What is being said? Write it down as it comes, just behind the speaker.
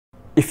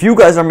If you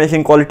guys are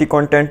making quality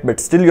content but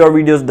still your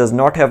videos does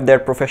not have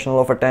that professional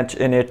of a touch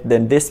in it,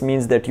 then this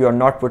means that you are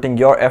not putting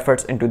your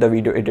efforts into the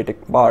video editing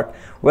part.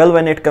 Well,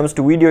 when it comes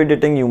to video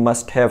editing, you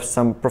must have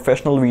some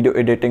professional video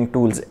editing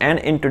tools, and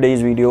in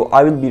today's video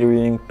I will be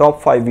reviewing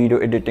top 5 video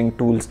editing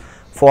tools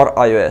for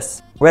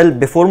iOS. Well,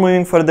 before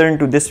moving further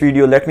into this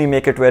video, let me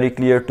make it very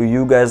clear to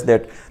you guys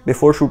that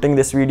before shooting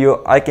this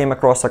video I came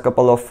across a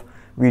couple of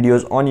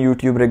videos on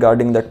YouTube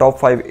regarding the top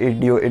 5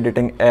 video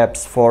editing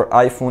apps for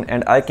iPhone,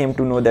 and I came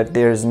to know that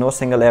there is no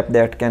single app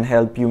that can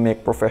help you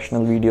make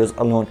professional videos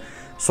alone.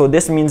 So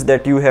this means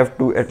that you have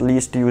to at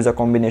least use a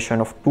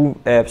combination of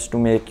 2 apps to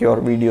make your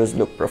videos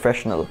look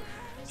professional.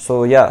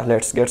 So yeah,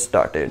 let's get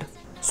started.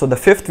 So the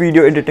 5th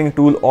video editing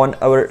tool on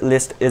our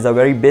list is a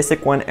very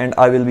basic one, and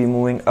I will be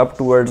moving up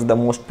towards the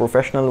most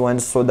professional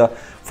ones. So the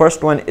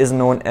first one is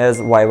known as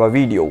Viva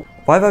Video.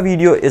 Viva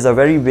Video is a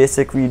very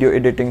basic video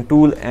editing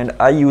tool, and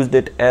I used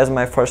it as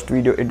my first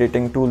video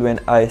editing tool when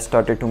I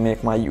started to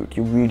make my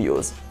YouTube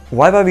videos.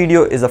 Viva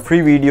Video is a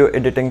free video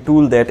editing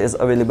tool that is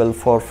available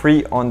for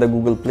free on the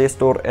Google Play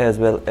Store as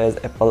well as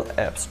Apple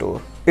App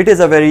Store. It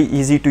is a very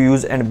easy to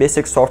use and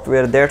basic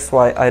software. That's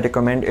why I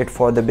recommend it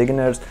for the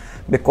beginners,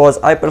 because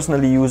I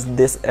personally used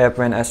this app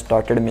when I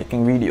started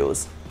making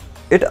videos.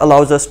 It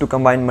allows us to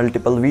combine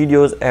multiple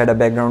videos, add a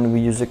background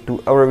music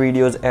to our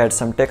videos, add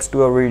some text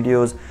to our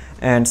videos,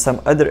 and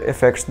some other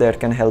effects that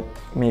can help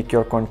make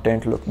your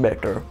content look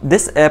better.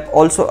 This app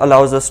also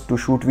allows us to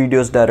shoot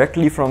videos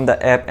directly from the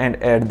app and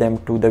add them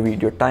to the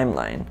video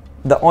timeline.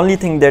 The only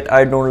thing that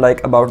I don't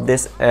like about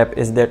this app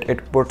is that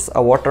it puts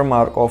a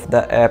watermark of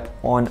the app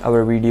on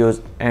our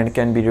videos and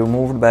can be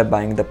removed by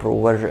buying the Pro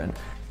version.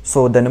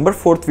 So the number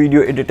 4th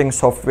video editing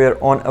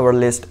software on our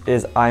list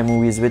is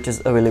iMovies, which is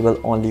available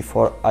only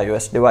for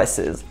iOS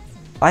devices.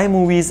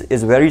 iMovies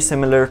is very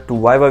similar to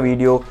Viva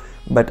Video,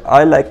 but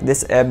I like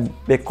this app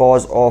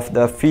because of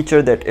the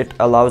feature that it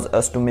allows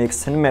us to make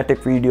cinematic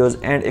videos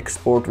and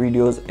export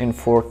videos in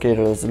 4K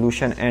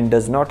resolution and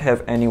does not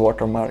have any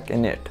watermark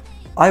in it.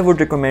 I would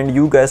recommend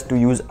you guys to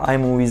use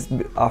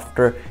iMovies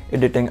after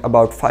editing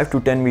about 5 to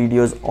 10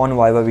 videos on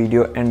Viva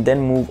Video and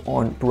then move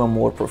on to a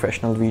more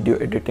professional video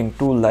editing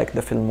tool like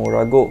the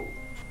Filmora Go.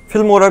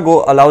 Filmora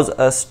Go allows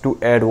us to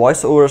add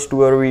voiceovers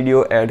to our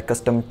video, add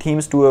custom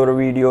themes to our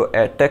video,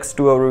 add text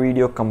to our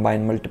video,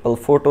 combine multiple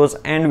photos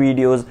and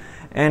videos,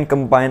 and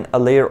combine a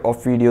layer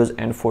of videos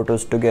and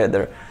photos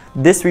together.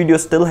 This video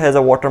still has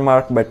a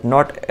watermark, but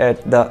not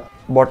at the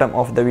bottom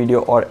of the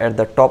video or at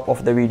the top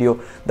of the video.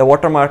 The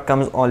watermark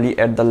comes only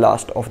at the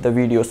last of the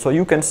video, so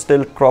you can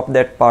still crop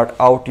that part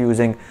out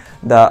using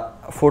the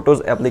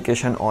Photos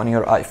application on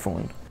your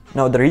iPhone.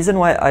 Now, the reason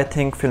why I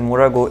think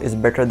Filmora Go is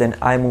better than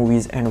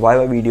iMovies and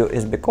Viva Video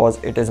is because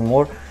it is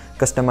more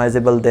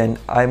customizable than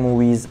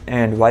iMovies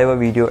and Viva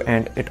Video,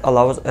 and it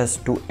allows us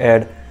to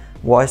add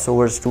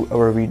voiceovers to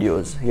our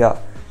videos. Yeah,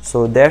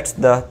 so that's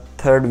the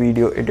 3rd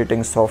video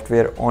editing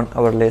software on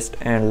our list,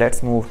 and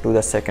let's move to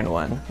the 2nd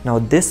one. Now,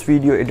 this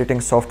video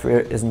editing software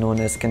is known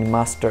as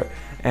KineMaster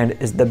and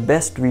is the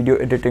best video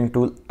editing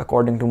tool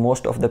according to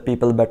most of the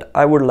people, but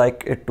I would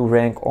like it to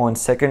rank on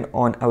 2nd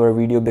on our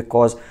video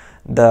because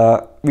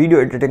the video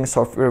editing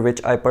software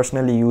which I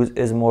personally use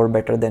is more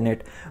better than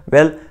it.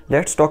 Well,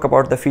 let's talk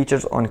about the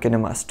features on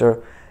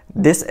KineMaster.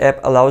 This app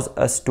allows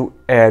us to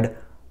add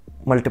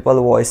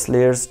multiple voice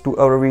layers to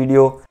our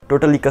video,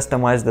 totally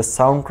customize the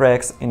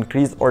soundtracks,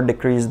 increase or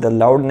decrease the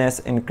loudness,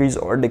 increase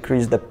or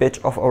decrease the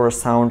pitch of our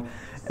sound.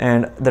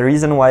 And the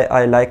reason why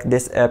I like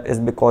this app is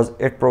because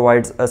it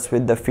provides us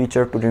with the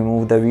feature to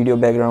remove the video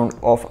background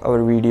of our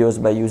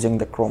videos by using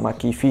the chroma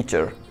key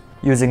feature.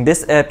 Using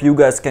this app, you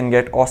guys can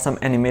get awesome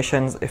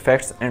animations,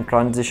 effects and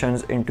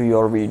transitions into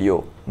your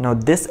video. Now,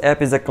 this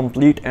app is a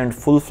complete and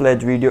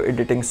full-fledged video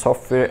editing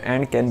software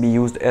and can be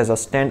used as a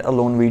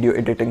standalone video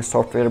editing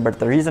software, but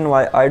the reason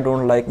why I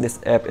don't like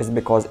this app is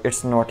because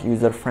it's not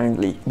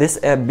user-friendly.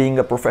 This app, being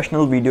a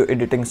professional video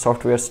editing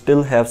software,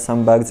 still have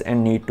some bugs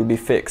and need to be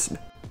fixed.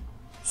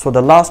 So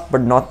the last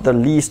but not the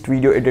least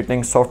video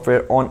editing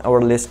software on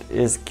our list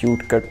is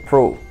CuteCut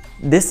Pro.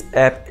 This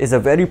app is a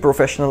very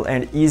professional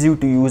and easy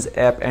to use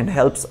app and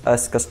helps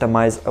us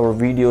customize our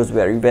videos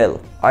very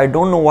well. I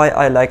don't know why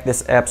I like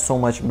this app so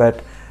much,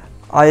 but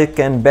I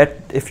can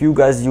bet if you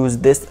guys use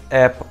this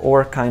app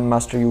or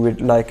KineMaster, you would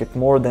like it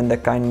more than the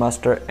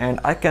KineMaster, and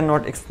I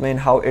cannot explain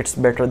how it's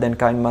better than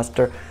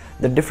KineMaster.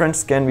 The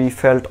difference can be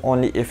felt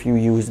only if you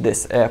use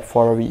this app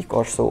for a week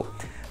or so.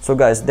 So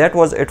guys, that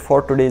was it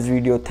for today's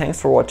video. Thanks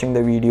for watching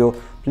the video.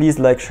 Please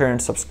like, share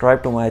and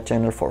subscribe to my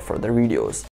channel for further videos.